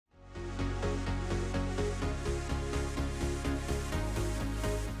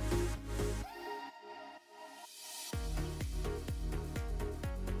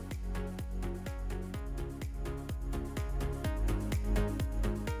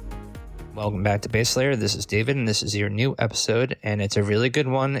Welcome back to Base Layer. This is David, and this is your new episode, and it's a really good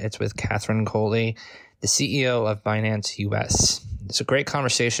one. It's with Catherine Coley, the CEO of Binance US. It's a great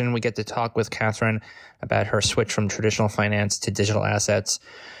conversation. We get to talk with Catherine about her switch from traditional finance to digital assets.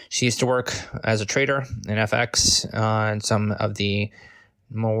 She used to work as a trader in FX on some of the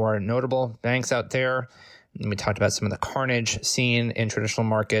more notable banks out there. And we talked about some of the carnage seen in traditional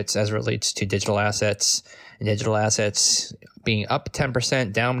markets as it relates to digital assets, and digital assets being up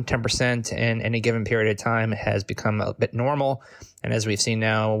 10%, down 10% in any given period of time has become a bit normal. And as we've seen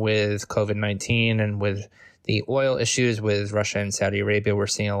now with COVID-19 and with the oil issues with Russia and Saudi Arabia, we're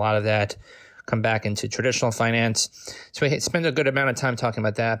seeing a lot of that come back into traditional finance. So we spend a good amount of time talking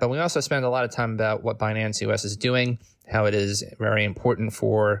about that, but we also spend a lot of time about what Binance US is doing, how it is very important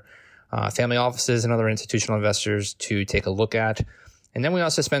for family offices and other institutional investors to take a look at. And then we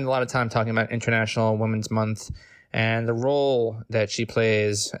also spend a lot of time talking about International Women's Month and the role that she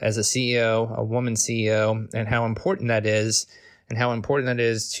plays as a CEO, a woman CEO, and how important that is, and how important that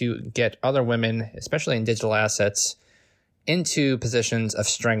is to get other women, especially in digital assets, into positions of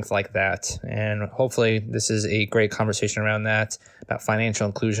strength like that. And hopefully this is a great conversation around that, about financial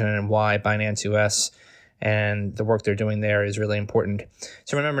inclusion and why Binance US and the work they're doing there is really important.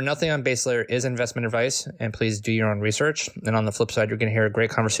 So remember, nothing on Base Layer is investment advice, and please do your own research. And on the flip side, you're going to hear a great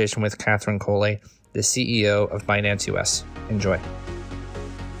conversation with Catherine Coley, the CEO of Binance US. Enjoy.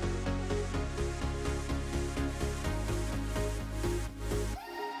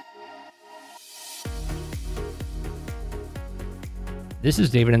 This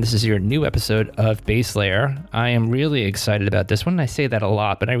is David, and this is your new episode of Base Layer. I am really excited about this one. I say that a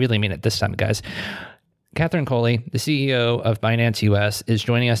lot, but I really mean it this time, guys. Catherine Coley, the CEO of Binance US, is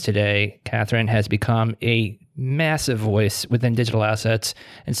joining us today. Catherine has become a massive voice within digital assets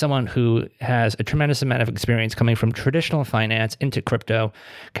and someone who has a tremendous amount of experience coming from traditional finance into crypto.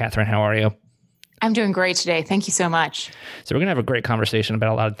 Catherine, how are you? I'm doing great today. Thank you so much. So we're going to have a great conversation about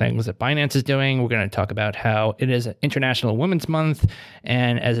a lot of things that Binance is doing. We're going to talk about how it is International Women's Month.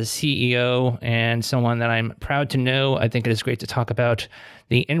 And as a CEO and someone that I'm proud to know, I think it is great to talk about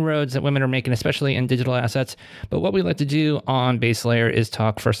the inroads that women are making, especially in digital assets. But what we like to do on Base Layer is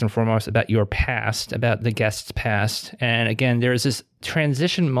talk first and foremost about your past, about the guest's past. And again, there is this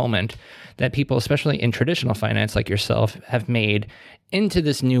transition moment that people, especially in traditional finance like yourself, have made into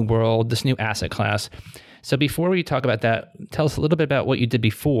this new world, this new asset class. So before we talk about that, tell us a little bit about what you did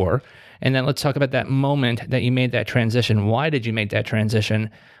before, and then let's talk about that moment that you made that transition. Why did you make that transition?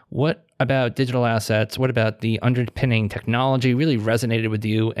 What about digital assets? What about the underpinning technology really resonated with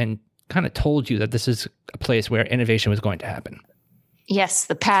you and kind of told you that this is a place where innovation was going to happen? Yes,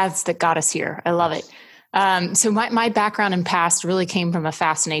 the paths that got us here. I love it. So my background and past really came from a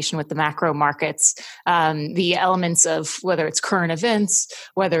fascination with the macro markets, the elements of whether it's current events,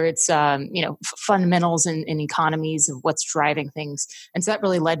 whether it's fundamentals in economies of what's driving things, and so that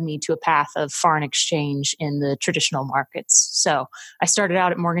really led me to a path of foreign exchange in the traditional markets. So I started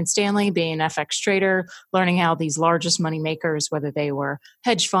out at Morgan Stanley, being an FX trader, learning how these largest money makers, whether they were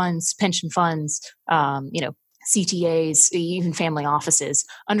hedge funds, pension funds, CTAs, even family offices,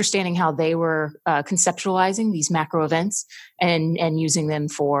 understanding how they were conceptualizing these macro events and using them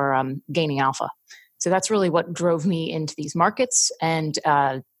for gaining alpha. So that's really what drove me into these markets. And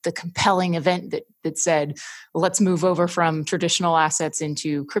the compelling event that said, let's move over from traditional assets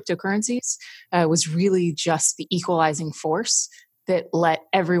into cryptocurrencies was really just the equalizing force that let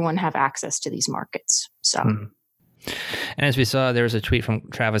everyone have access to these markets. So. Mm-hmm. And as we saw, there was a tweet from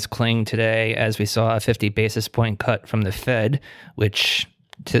Travis Kling today, as we saw a 50 basis point cut from the Fed, which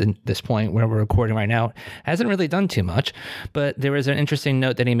to this point where we're recording right now hasn't really done too much. But there was an interesting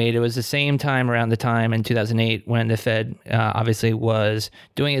note that he made. It was the same time around the time in 2008 when the Fed obviously was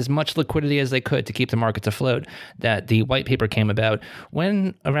doing as much liquidity as they could to keep the markets afloat, that the white paper came about.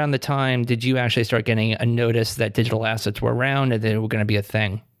 When around the time did you actually start getting a notice that digital assets were around and they were going to be a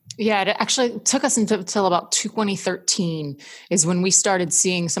thing? Yeah, it actually took us until about 2013 is when we started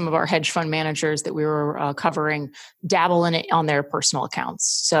seeing some of our hedge fund managers that we were covering dabble in it on their personal accounts.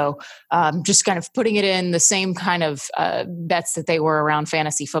 So just kind of putting it in the same kind of bets that they were around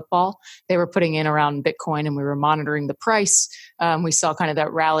fantasy football. They were putting in around Bitcoin, and we were monitoring the price. We saw kind of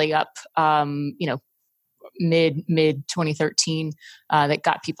that rally up, mid 2013 that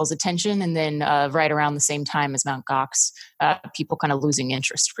got people's attention, and then right around the same time as Mt. Gox, people kind of losing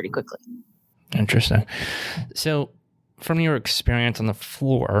interest pretty quickly. Interesting. So from your experience on the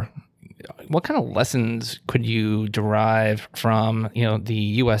floor, what kind of lessons could you derive from the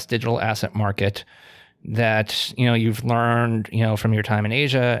U.S. digital asset market that, you've learned, from your time in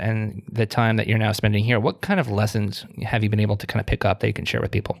Asia and the time that you're now spending here? What kind of lessons have you been able to kind of pick up that you can share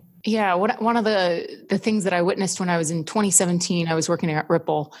with people? Yeah, one of the things that I witnessed when I was in 2017, I was working at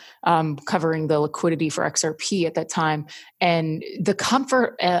Ripple, covering the liquidity for XRP at that time, and the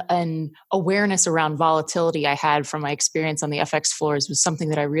comfort and awareness around volatility I had from my experience on the FX floors was something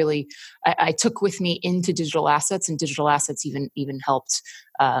that I took with me into digital assets, and digital assets even helped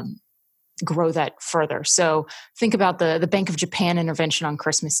grow that further. So think about the Bank of Japan intervention on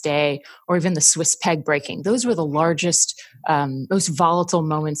Christmas Day, or even the Swiss peg breaking. Those were the largest, most volatile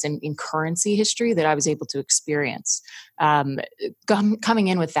moments in currency history that I was able to experience. Coming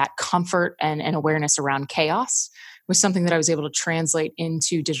in with that comfort and awareness around chaos was something that I was able to translate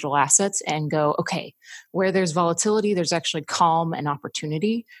into digital assets and go, okay, where there's volatility, there's actually calm and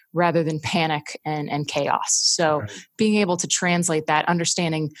opportunity rather than panic and chaos. So being able to translate that,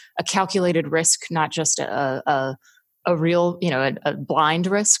 understanding a calculated risk, not just a real, a blind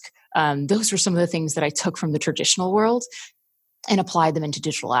risk. Those were some of the things that I took from the traditional world and applied them into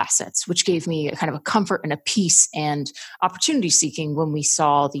digital assets, which gave me a kind of a comfort and a peace and opportunity seeking when we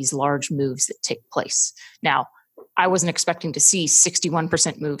saw these large moves that take place. Now, I wasn't expecting to see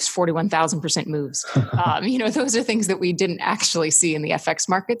 61% moves, 41,000% moves. Those are things that we didn't actually see in the FX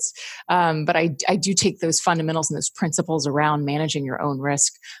markets. But I do take those fundamentals and those principles around managing your own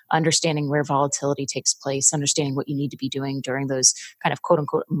risk, understanding where volatility takes place, understanding what you need to be doing during those kind of quote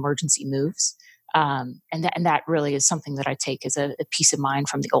unquote emergency moves. And that really is something that I take as a peace of mind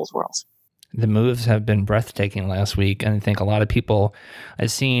from the old world. The moves have been breathtaking last week. And I think a lot of people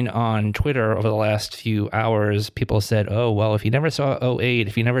I've seen on Twitter over the last few hours, people said, oh, well, if you never saw '08,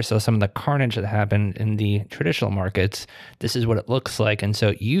 if you never saw some of the carnage that happened in the traditional markets, this is what it looks like. And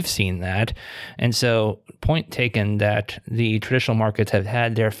so you've seen that. And so point taken that the traditional markets have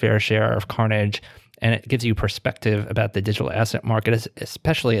had their fair share of carnage. And it gives you perspective about the digital asset market,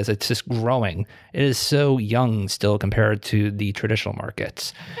 especially as it's just growing. It is so young still compared to the traditional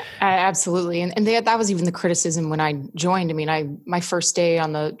markets. Absolutely. And that was even the criticism when I joined. I mean, my first day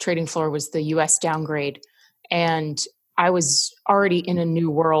on the trading floor was the US downgrade. And I was already in a new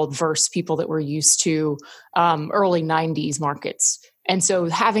world versus people that were used to early 90s markets. And so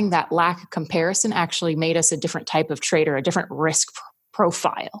having that lack of comparison actually made us a different type of trader, a different risk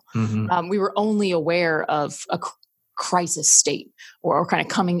profile. Mm-hmm. We were only aware of a crisis state or kind of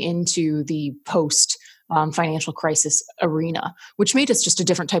coming into the post financial crisis arena, which made us just a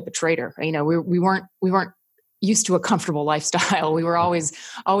different type of trader. We weren't used to a comfortable lifestyle. We were always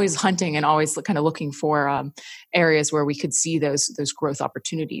hunting and always kind of looking for areas where we could see those growth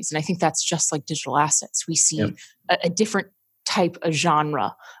opportunities. And I think that's just like digital assets. We see a different type of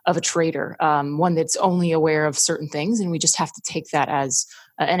genre of a trader, one that's only aware of certain things, and we just have to take that as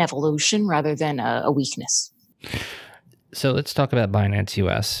an evolution rather than a weakness. So let's talk about Binance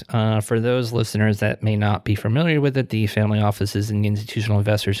US. For those listeners that may not be familiar with it, the family offices and the institutional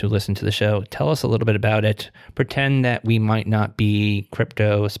investors who listen to the show, tell us a little bit about it. Pretend that we might not be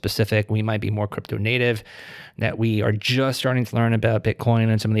crypto specific. We might be more crypto native, that we are just starting to learn about Bitcoin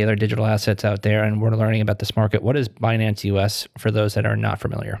and some of the other digital assets out there, and we're learning about this market. What is Binance US for those that are not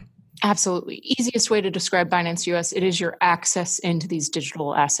familiar? Absolutely. Easiest way to describe Binance US, it is your access into these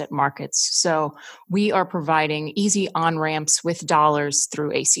digital asset markets. So we are providing easy on-ramps with dollars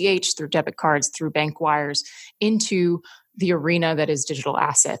through ACH, through debit cards, through bank wires into the arena that is digital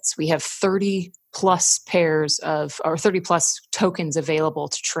assets. We have 30 plus tokens available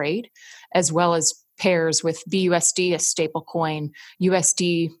to trade, as well as pairs with BUSD, a stable coin,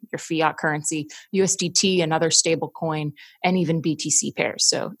 USD, your fiat currency, USDT, another stable coin, and even BTC pairs.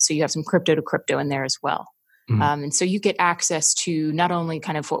 So you have some crypto to crypto in there as well. Mm-hmm. And so you get access to not only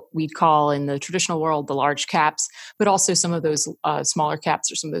kind of what we'd call in the traditional world, the large caps, but also some of those smaller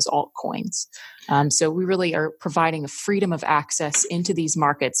caps or some of those altcoins. So we really are providing a freedom of access into these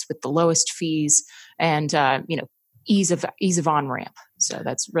markets with the lowest fees and ease of on-ramp. So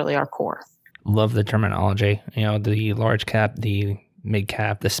that's really our core. Love the terminology, the large cap, the mid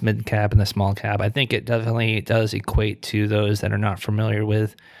cap, the mid cap, and the small cap. I think it definitely does equate to those that are not familiar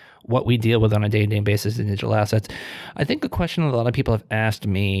with what we deal with on a day-to-day basis in digital assets. I think a question that a lot of people have asked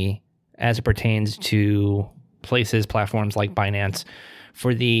me as it pertains to platforms like Binance,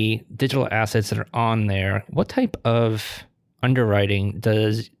 for the digital assets that are on there, what type of underwriting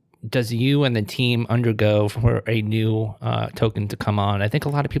does you and the team undergo for a new token to come on? I think a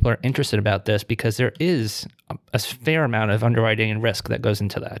lot of people are interested about this because there is a fair amount of underwriting and risk that goes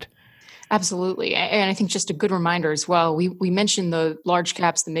into that. Absolutely. And I think just a good reminder as well, we mentioned the large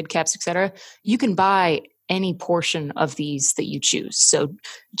caps, the mid caps, et cetera. You can buy any portion of these that you choose. So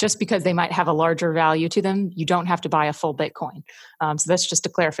just because they might have a larger value to them, you don't have to buy a full Bitcoin. So that's just a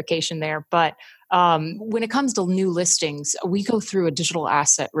clarification there. But when it comes to new listings, we go through a digital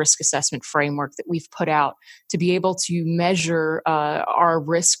asset risk assessment framework that we've put out to be able to measure our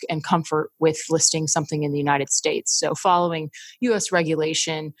risk and comfort with listing something in the United States. So following U.S.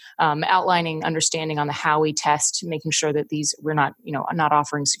 regulation, outlining understanding on the Howey test, making sure that we're not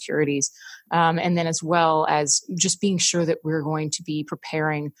offering securities, and then as well as just being sure that we're going to be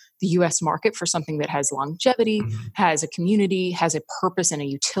preparing the U.S. market for something that has longevity, has a community, has a purpose and a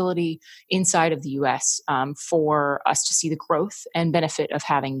utility inside of the U.S. For us to see the growth and benefit of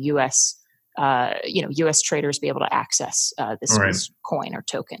having U.S. U.S. traders be able to access this coin or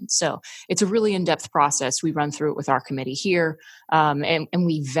token. So it's a really in-depth process. We run through it with our committee here, and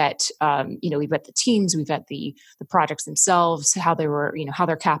we vet, we vet the teams, we vet the projects themselves, how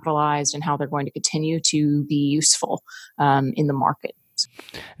they're capitalized, and how they're going to continue to be useful in the market.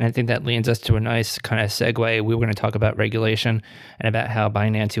 And I think that leads us to a nice kind of segue. We were going to talk about regulation and about how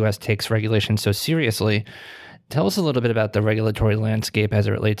Binance US takes regulation so seriously. Tell us a little bit about the regulatory landscape as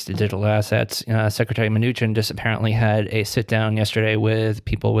it relates to digital assets. Secretary Mnuchin just apparently had a sit down yesterday with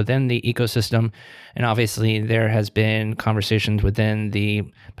people within the ecosystem. And obviously there has been conversations within the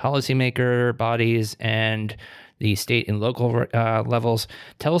policymaker bodies and the state and local levels.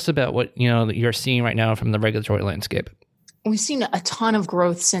 Tell us about what you're seeing right now from the regulatory landscape. We've seen a ton of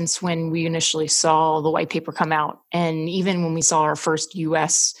growth since when we initially saw the white paper come out. And even when we saw our first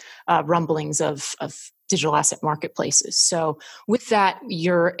U.S. rumblings of digital asset marketplaces. So with that,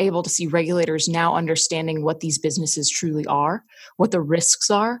 you're able to see regulators now understanding what these businesses truly are, what the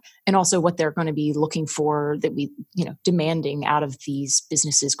risks are, and also what they're going to be looking for that demanding out of these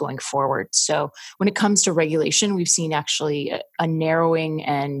businesses going forward. So when it comes to regulation, we've seen actually a narrowing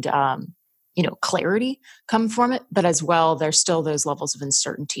and clarity come from it, but as well, there's still those levels of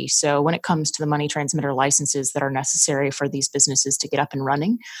uncertainty. So when it comes to the money transmitter licenses that are necessary for these businesses to get up and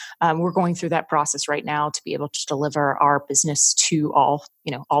running, we're going through that process right now to be able to deliver our business to all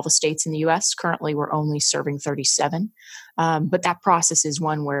the states in the U.S. Currently, we're only serving 37. But that process is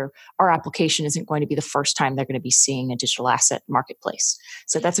one where our application isn't going to be the first time they're going to be seeing a digital asset marketplace.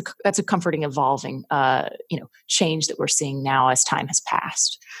 So that's a comforting, evolving, change that we're seeing now as time has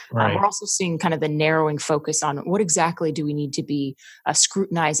passed. Right. We're also seeing kind of the narrowing focus on what exactly do we need to be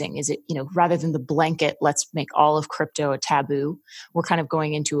scrutinizing? Is it, rather than the blanket, let's make all of crypto a taboo, we're kind of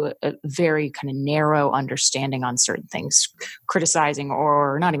going into a very kind of narrow understanding on certain things, criticizing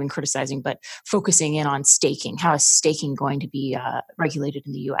or not even criticizing, but focusing in on staking. How is staking going to be regulated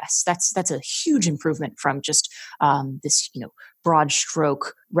in the U.S.? That's a huge improvement from just this broad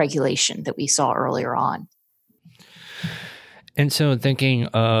stroke regulation that we saw earlier on. And so thinking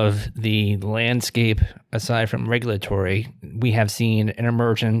of the landscape aside from regulatory, we have seen an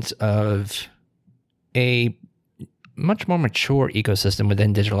emergence of a much more mature ecosystem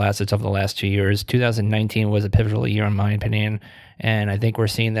within digital assets over the last 2 years. 2019 was a pivotal year, in my opinion, and I think we're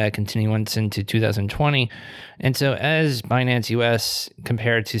seeing that continuance into 2020. And so as Binance US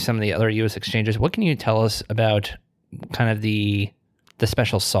compared to some of the other US exchanges, what can you tell us about kind of the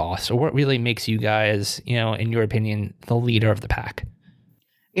special sauce, or what really makes you guys, in your opinion, the leader of the pack?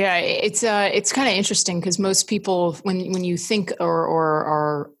 Yeah, it's kind of interesting because most people, when you think or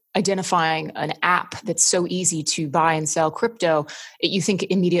are identifying an app that's so easy to buy and sell crypto, you think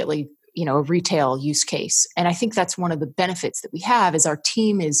immediately, a retail use case. And I think that's one of the benefits that we have is our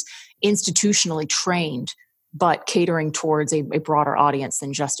team is institutionally trained, but catering towards a broader audience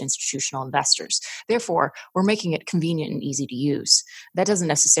than just institutional investors. Therefore, we're making it convenient and easy to use. That doesn't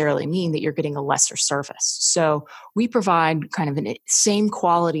necessarily mean that you're getting a lesser service. So we provide kind of the same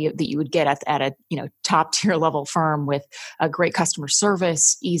quality that you would get at a top tier level firm with a great customer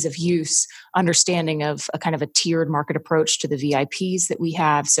service, ease of use, understanding of a kind of a tiered market approach to the VIPs that we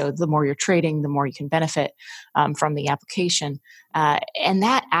have. So the more you're trading, the more you can benefit from the application. And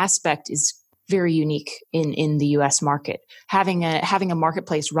that aspect is very unique in the U.S. market. Having a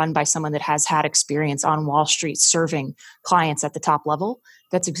marketplace run by someone that has had experience on Wall Street serving clients at the top level,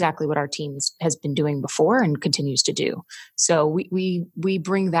 that's exactly what our team has been doing before and continues to do. So we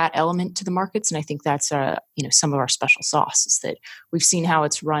bring that element to the markets, and I think that's some of our special sauce is that we've seen how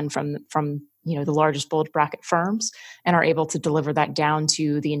it's run from the largest bulge bracket firms and are able to deliver that down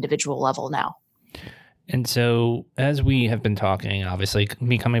to the individual level now. And so as we have been talking, obviously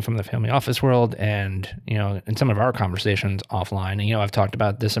me coming from the family office world and, in some of our conversations offline, I've talked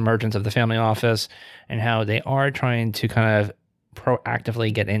about this emergence of the family office and how they are trying to kind of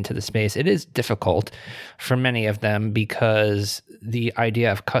proactively get into the space. It is difficult for many of them because the idea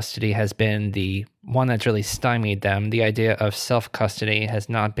of custody has been the one that's really stymied them. The idea of self-custody has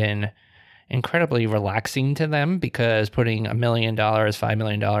not been incredibly relaxing to them, because putting $1 million, $5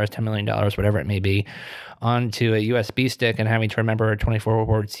 million, $10 million, whatever it may be, onto a USB stick and having to remember a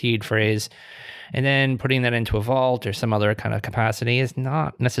 24-word seed phrase and then putting that into a vault or some other kind of capacity is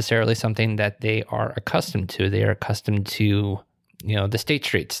not necessarily something that they are accustomed to. They are accustomed to, the State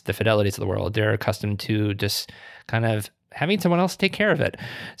Streets, the Fidelities of the world. They're accustomed to just kind of having someone else take care of it.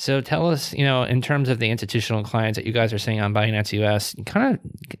 So tell us, in terms of the institutional clients that you guys are seeing on Binance US, kind of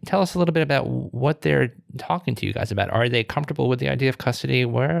tell us a little bit about what they're talking to you guys about. Are they comfortable with the idea of custody?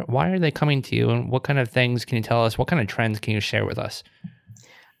 Why are they coming to you? And what kind of things can you tell us? What kind of trends can you share with us?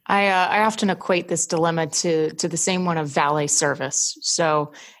 I often equate this dilemma to the same one of valet service.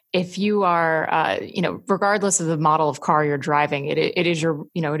 So if you are, regardless of the model of car you're driving, it is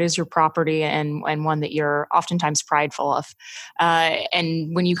your property and one that you're oftentimes prideful of.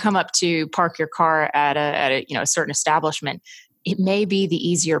 And when you come up to park your car at a certain establishment, it may be the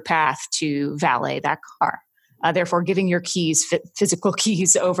easier path to valet that car. Therefore, giving your keys, physical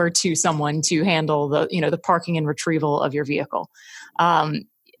keys, over to someone to handle the parking and retrieval of your vehicle.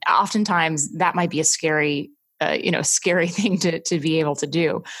 Oftentimes, that might be a scary thing to be able to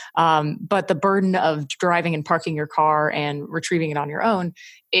do. But the burden of driving and parking your car and retrieving it on your own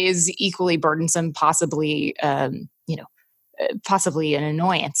is equally burdensome, possibly an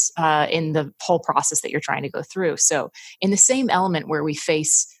annoyance in the whole process that you're trying to go through. So in the same element where we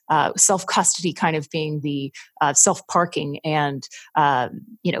face self-custody kind of being the self-parking and,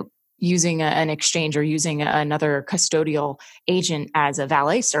 using an exchange or using another custodial agent as a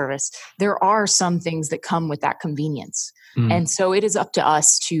valet service, there are some things that come with that convenience. And so it is up to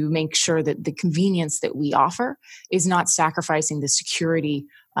us to make sure that the convenience that we offer is not sacrificing the security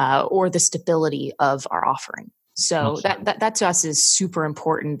or the stability of our offering. So that to us is super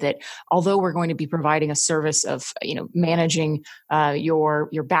important, that although we're going to be providing a service of, managing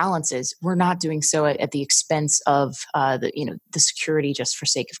your balances, we're not doing so at the expense of the security just for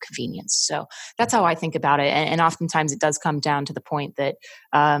sake of convenience. So that's how I think about it. And oftentimes it does come down to the point that,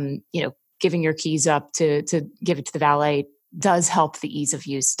 giving your keys up to give it to the valet does help the ease of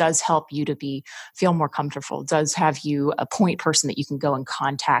use, does help you to feel more comfortable, does have you a point person that you can go and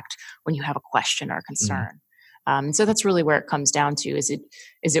contact when you have a question or concern. So that's really where it comes down to. Is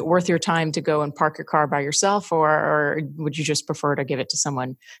it worth your time to go and park your car by yourself, or would you just prefer to give it to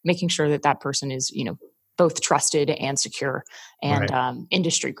someone, making sure that person is, both trusted and secure and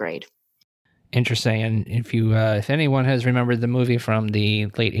industry grade? Interesting. And if anyone has remembered the movie from the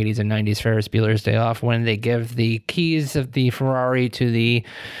late 80s and 90s, Ferris Bueller's Day Off, when they give the keys of the Ferrari to the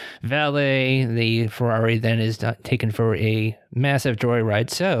valet, the Ferrari then is taken for a massive joyride.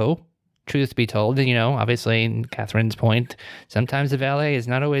 So, truth be told, obviously, in Catherine's point, sometimes the valet is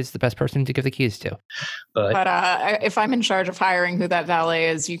not always the best person to give the keys to. But if I'm in charge of hiring who that valet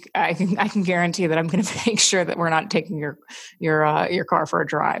is, I can guarantee that I'm going to make sure that we're not taking your car for a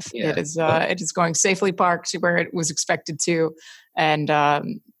drive. Yeah. It is going safely parked where it was expected to, and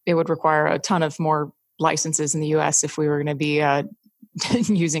it would require a ton of more licenses in the U.S. if we were going to be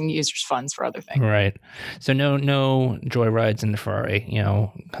using users' funds for other things. Right. So no joyrides in the Ferrari,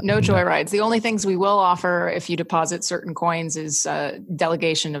 No joyrides. The only things we will offer if you deposit certain coins is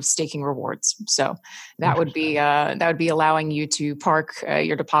delegation of staking rewards. So that would be allowing you to park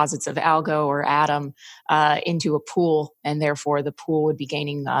your deposits of Algo or Atom into a pool, and therefore the pool would be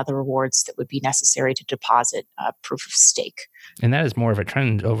gaining the rewards that would be necessary to deposit proof of stake. And that is more of a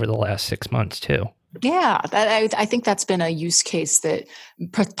trend over the last 6 months too. Yeah, I think that's been a use case that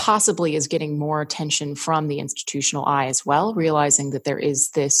possibly is getting more attention from the institutional eye as well, realizing that there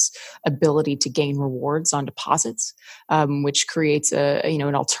is this ability to gain rewards on deposits, which creates an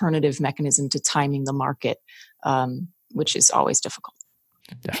alternative mechanism to timing the market, which is always difficult.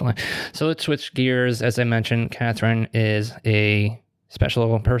 Definitely. So let's switch gears. As I mentioned, Catherine is a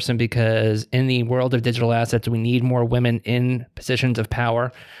special person because in the world of digital assets, we need more women in positions of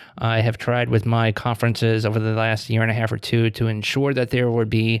power. I have tried with my conferences over the last year and a half or two to ensure that there would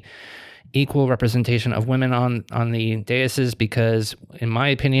be equal representation of women on the daises, because in my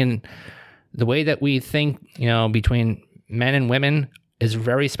opinion, the way that we think, between men and women is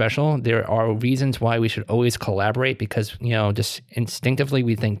very special. There are reasons why we should always collaborate because, just instinctively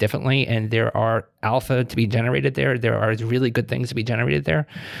we think differently, and there are alpha to be generated there. There are really good things to be generated there.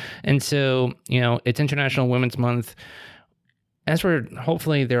 And so, it's International Women's Month.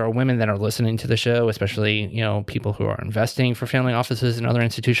 Hopefully there are women that are listening to the show, especially, people who are investing for family offices and other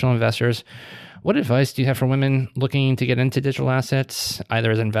institutional investors. What advice do you have for women looking to get into digital assets, either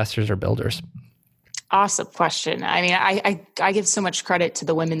as investors or builders? Awesome question. I mean, I give so much credit to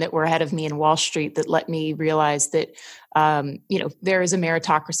the women that were ahead of me in Wall Street that let me realize that, there is a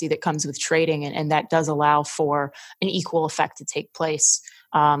meritocracy that comes with trading, and that does allow for an equal effect to take place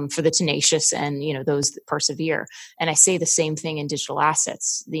for the tenacious and those that persevere. And I say the same thing in digital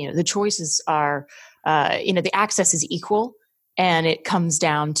assets. The choices are, the access is equal. And it comes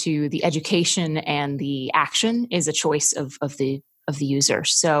down to the education, and the action is a choice of the user.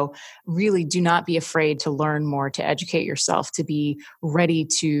 So really do not be afraid to learn more, to educate yourself, to be ready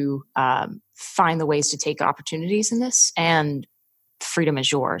to find the ways to take opportunities in this, and freedom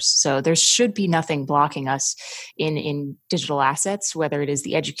is yours. So there should be nothing blocking us in digital assets, whether it is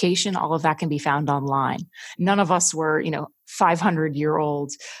the education, all of that can be found online. None of us were,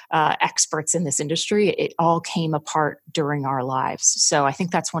 500-year-old experts in this industry. It all came apart during our lives. So I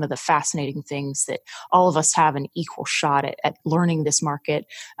think that's one of the fascinating things, that all of us have an equal shot at learning this market,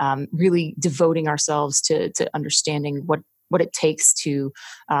 really devoting ourselves to understanding what it takes to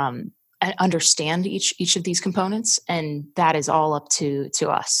understand each of these components, and that is all up to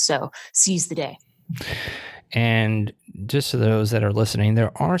us. So seize the day. And just to those that are listening,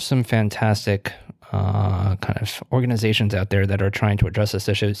 there are some fantastic kind of organizations out there that are trying to address this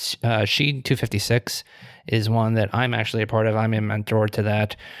issue. SHE 256 is one that I'm actually a part of. I'm a mentor to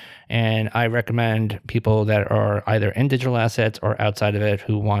that. And I recommend people that are either in digital assets or outside of it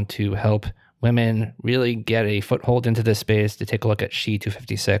who want to help women really get a foothold into this space to take a look at SHE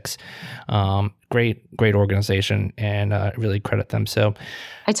 256. Great organization, and really credit them. So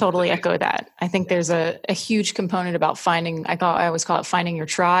I totally echo that. I think there's a huge component about finding, I always call it finding your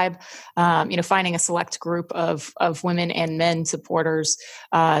tribe, finding a select group of women and men supporters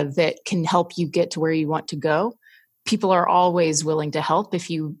that can help you get to where you want to go. People are always willing to help if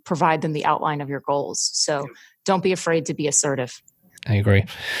you provide them the outline of your goals. So don't be afraid to be assertive. I agree.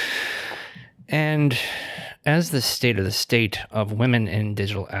 And as the state of women in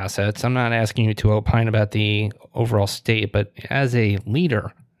digital assets, I'm not asking you to opine about the overall state, but as a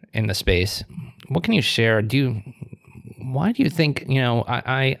leader in the space, what can you share? Why do you think,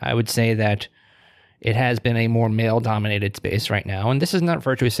 I would say that it has been a more male-dominated space right now. And this is not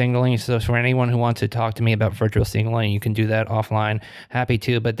virtue signaling, so for anyone who wants to talk to me about virtue signaling, you can do that offline. Happy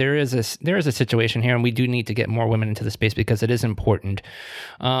to, but there is a situation here, and we do need to get more women into the space because it is important.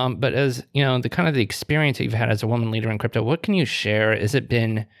 But as the kind of the experience that you've had as a woman leader in crypto, what can you share? Has it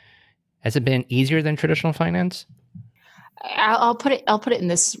been easier than traditional finance? I'll put it in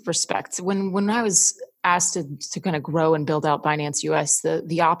this respect. When I was asked to kind of grow and build out Binance US,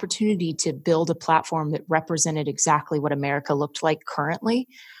 the opportunity to build a platform that represented exactly what America looked like currently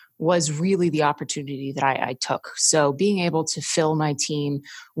was really the opportunity that I took. So being able to fill my team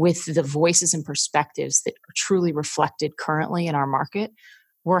with the voices and perspectives that are truly reflected currently in our market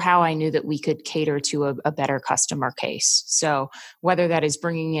were how I knew that we could cater to a better customer case. So whether that is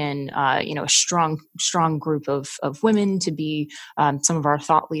bringing in, a strong group of women to be some of our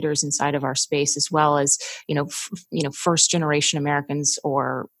thought leaders inside of our space, as well as, first generation Americans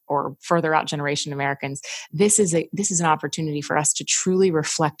or further out generation Americans, this is an opportunity for us to truly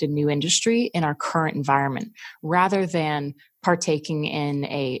reflect a new industry in our current environment, rather than partaking in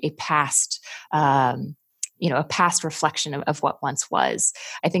a past a past reflection of what once was.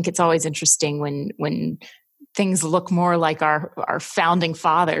 I think it's always interesting when things look more like our founding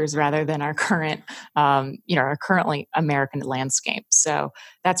fathers rather than our current, our currently American landscape. So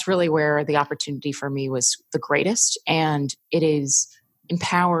that's really where the opportunity for me was the greatest. And it is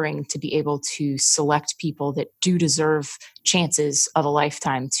empowering to be able to select people that do deserve chances of a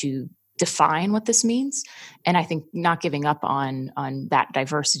lifetime to define what this means. And I think not giving up on that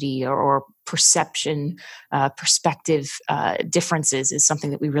diversity or perception, perspective differences is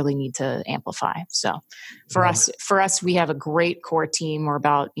something that we really need to amplify. So for us, we have a great core team. We're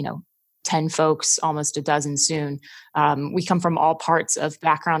about, 10 folks, almost a dozen soon. We come from all parts of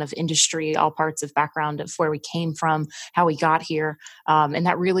background of industry, all parts of background of where we came from, how we got here. And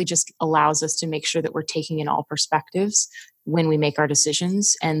that really just allows us to make sure that we're taking in all perspectives when we make our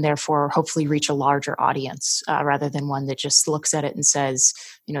decisions, and therefore hopefully reach a larger audience rather than one that just looks at it and says,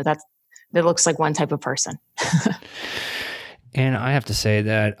 that looks like one type of person. And I have to say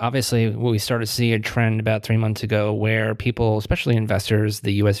that obviously we started to see a trend about 3 months ago where people, especially investors,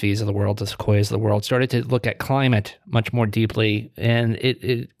 the USVs of the world, the Sequoias of the world, started to look at climate much more deeply. And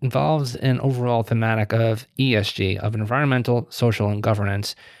it involves an overall thematic of ESG, of environmental, social, and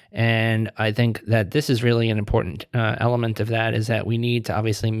governance. And I think that this is really an important element of that, is that we need to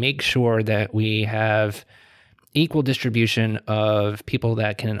obviously make sure that we have equal distribution of people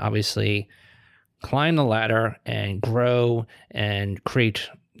that can obviously climb the ladder and grow and create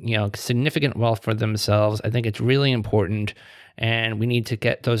significant wealth for themselves. I think it's really important, and we need to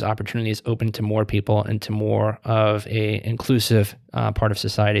get those opportunities open to more people and to more of a inclusive part of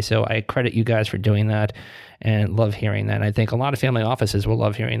society. So I credit you guys for doing that and love hearing that. And I think a lot of family offices will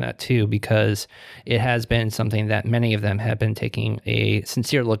love hearing that too, because it has been something that many of them have been taking a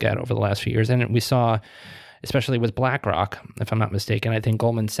sincere look at over the last few years. And we saw, especially with BlackRock, if I'm not mistaken, I think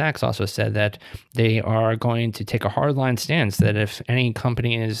Goldman Sachs also said that they are going to take a hardline stance that if any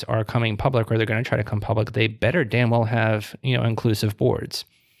companies are coming public or they're going to try to come public, they better damn well have, inclusive boards.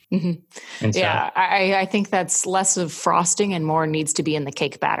 Mm-hmm. Yeah, I think that's less of frosting and more needs to be in the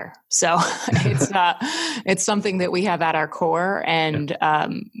cake batter. So it's something that we have at our core, and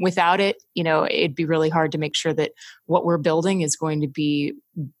without it, it'd be really hard to make sure that what we're building is going to be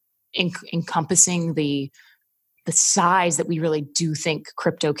encompassing the size that we really do think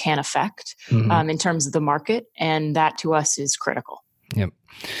crypto can affect in terms of the market, and that to us is critical. Yep.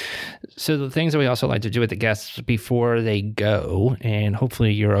 So the things that we also like to do with the guests before they go, and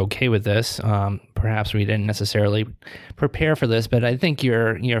hopefully you're okay with this. Perhaps we didn't necessarily prepare for this, but I think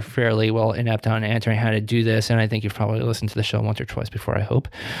you're fairly well inept on answering how to do this, and I think you've probably listened to the show once or twice before, I hope.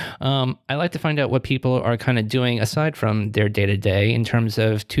 I like to find out what people are kind of doing aside from their day-to-day in terms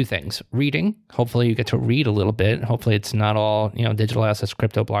of two things. Reading. Hopefully you get to read a little bit. Hopefully it's not all digital assets,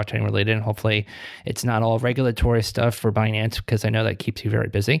 crypto, blockchain related, and hopefully it's not all regulatory stuff for Binance, because I know that keeps you very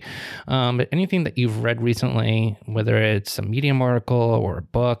busy. But anything that you've read recently, whether it's a Medium article or a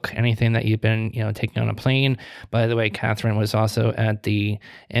book, anything that you've been taking on a plane. By the way, Catherine was also at the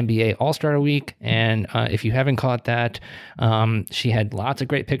NBA All-Star Week, and if you haven't caught that, she had lots of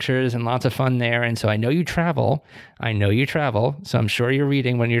great pictures and lots of fun there. And so I know you travel, so I'm sure you're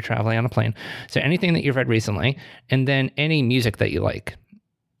reading when you're traveling on a plane. So anything that you've read recently, and then any music that you like.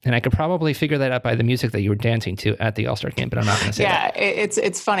 And I could probably figure that out by the music that you were dancing to at the All-Star game, but I'm not going to say that. Yeah,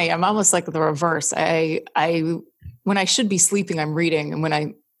 it's funny. I'm almost like the reverse. I when I should be sleeping, I'm reading, and when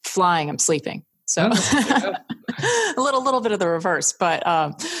I'm flying, I'm sleeping. So a little bit of the reverse, but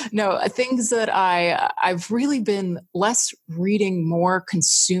no, things that I've really been less reading, more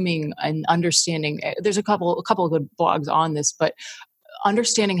consuming and understanding. There's a couple of good blogs on this, but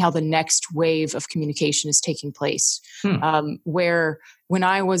understanding how the next wave of communication is taking place, where when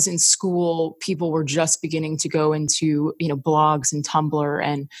I was in school, people were just beginning to go into, blogs and Tumblr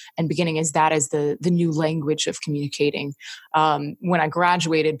and beginning as the new language of communicating. When I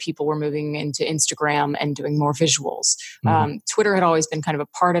graduated, people were moving into Instagram and doing more visuals. Twitter had always been kind of a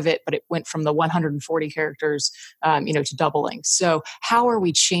part of it, but it went from the 140 characters, to doubling. So how are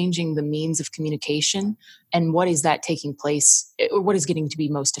we changing the means of communication, and what is that taking place? What is getting to be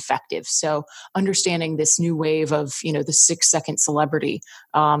most effective? So understanding this new wave of, the 6-second celebrity,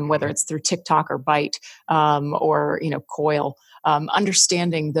 whether it's through TikTok or Byte, or, Coil,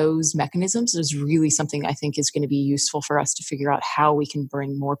 understanding those mechanisms is really something I think is going to be useful for us to figure out how we can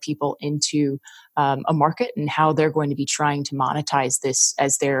bring more people into a market and how they're going to be trying to monetize this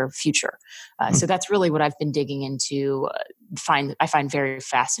as their future. So that's really what I've been digging into. I find very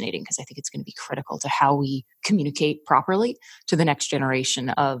fascinating, because I think it's going to be critical to how we communicate properly to the next generation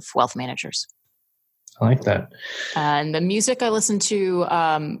of wealth managers. I like that. And the music I listen to,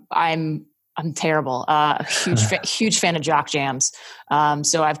 I'm terrible. Huge fan of jock jams.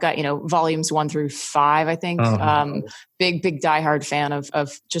 So I've got, volumes 1 through 5, I think. Big diehard fan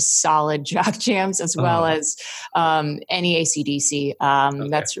of just solid jock jams, as well as any AC/DC. Okay.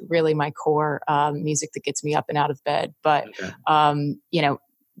 That's really my core music that gets me up and out of bed. But,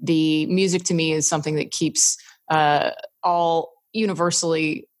 the music to me is something that keeps all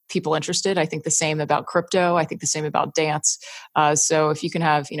universally people interested. I think the same about crypto. I think the same about dance. So if you can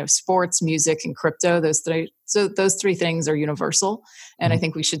have, sports, music, and crypto, those three things are universal, and I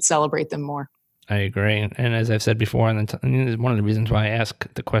think we should celebrate them more. I agree. And as I've said before, and one of the reasons why I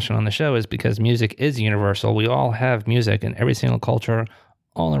ask the question on the show is because music is universal. We all have music in every single culture,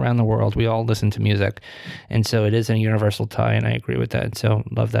 all around the world. We all listen to music. And so it is a universal tie, and I agree with that. So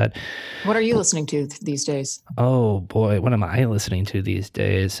love that. What are you listening to these days? Oh boy, what am I listening to these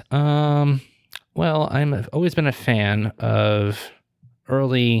days? Well, I've always been a fan of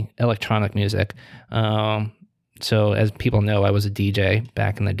early electronic music. So as people know, I was a DJ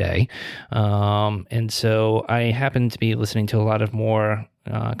back in the day. And so I happened to be listening to a lot of more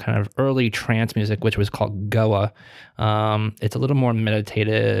kind of early trance music, which was called Goa. It's a little more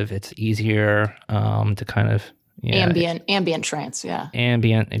meditative. It's easier to kind of, Yeah. Ambient trance. Yeah.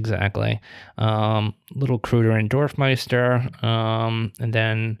 Ambient, exactly. Little Kruder and Dorfmeister. And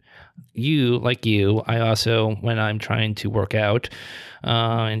then I also, when I'm trying to work out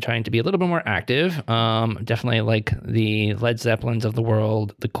and trying to be a little bit more active, definitely like the Led Zeppelins of the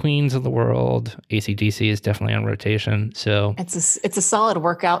world, the Queens of the world. AC/DC is definitely on rotation. So it's a solid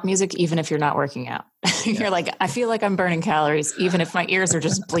workout music, even if you're not working out. You're like, I feel like I'm burning calories, even if my ears are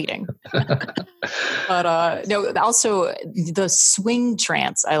just bleeding. But no, also the swing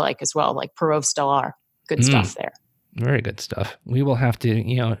trance I like as well, like Perov Stellar. Good stuff there. Very good stuff. We will have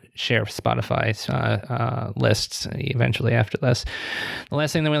to, share Spotify's lists eventually after this. The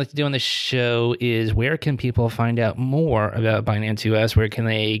last thing that we like to do on the show is, where can people find out more about Binance US? Where can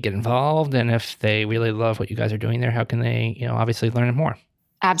they get involved? And if they really love what you guys are doing there, how can they, obviously learn more?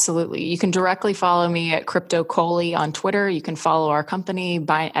 Absolutely. You can directly follow me at Crypto Coley on Twitter. You can follow our company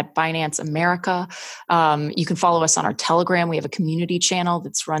at Binance America. You can follow us on our Telegram. We have a community channel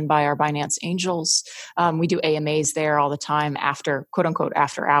that's run by our Binance Angels. We do AMAs there all the time after, quote unquote,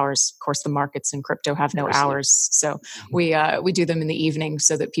 after hours. Of course, the markets in crypto have no hours. So we do them in the evening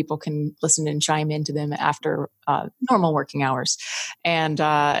so that people can listen and chime into them after normal working hours. And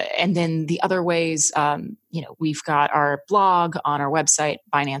then the other ways, we've got our blog on our website,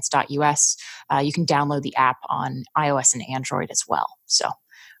 Binance.us. You can download the app on iOS and Android as well. So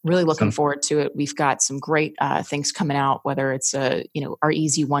really looking forward to it. We've got some great things coming out, whether it's our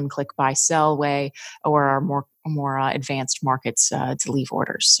easy one-click buy sell way or our more advanced markets to leave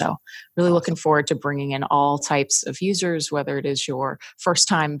orders. So really looking forward to bringing in all types of users, whether it is your first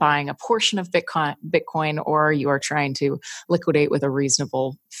time buying a portion of Bitcoin or you are trying to liquidate with a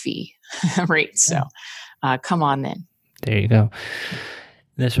reasonable fee rate. So come on then. There you go.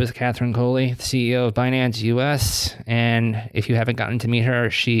 This was Catherine Coley, the CEO of Binance US. And if you haven't gotten to meet her,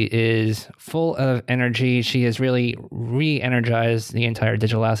 she is full of energy. She has really re-energized the entire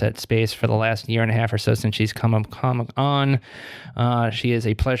digital asset space for the last year and a half or so since she's come on. She is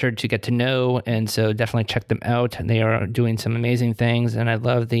a pleasure to get to know. And so definitely check them out. They are doing some amazing things. And I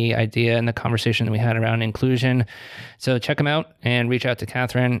love the idea and the conversation that we had around inclusion. So check them out and reach out to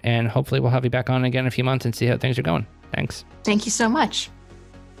Catherine. And hopefully we'll have you back on again in a few months and see how things are going. Thanks. Thank you so much.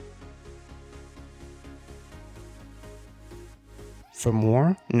 For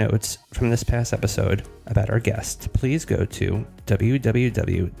more notes from this past episode about our guest, please go to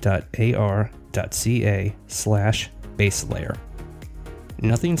www.ar.ca/baselayer.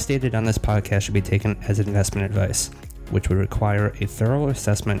 Nothing stated on this podcast should be taken as investment advice, which would require a thorough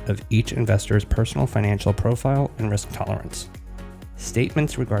assessment of each investor's personal financial profile and risk tolerance.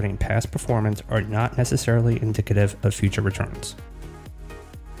 Statements regarding past performance are not necessarily indicative of future returns.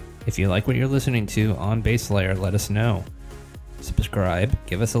 If you like what you're listening to on Baselayer, let us know. Subscribe,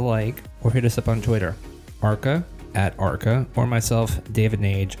 give us a like, or hit us up on Twitter. Arca @Arca, or myself, David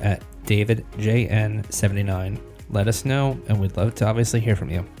Nage at DavidJN79. Let us know, and we'd love to obviously hear from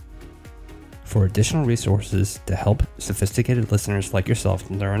you. For additional resources to help sophisticated listeners like yourself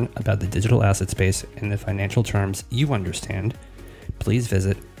learn about the digital asset space and the financial terms you understand, please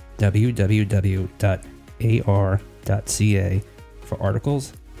visit www.ar.ca for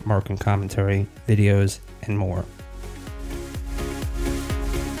articles, market commentary, videos, and more.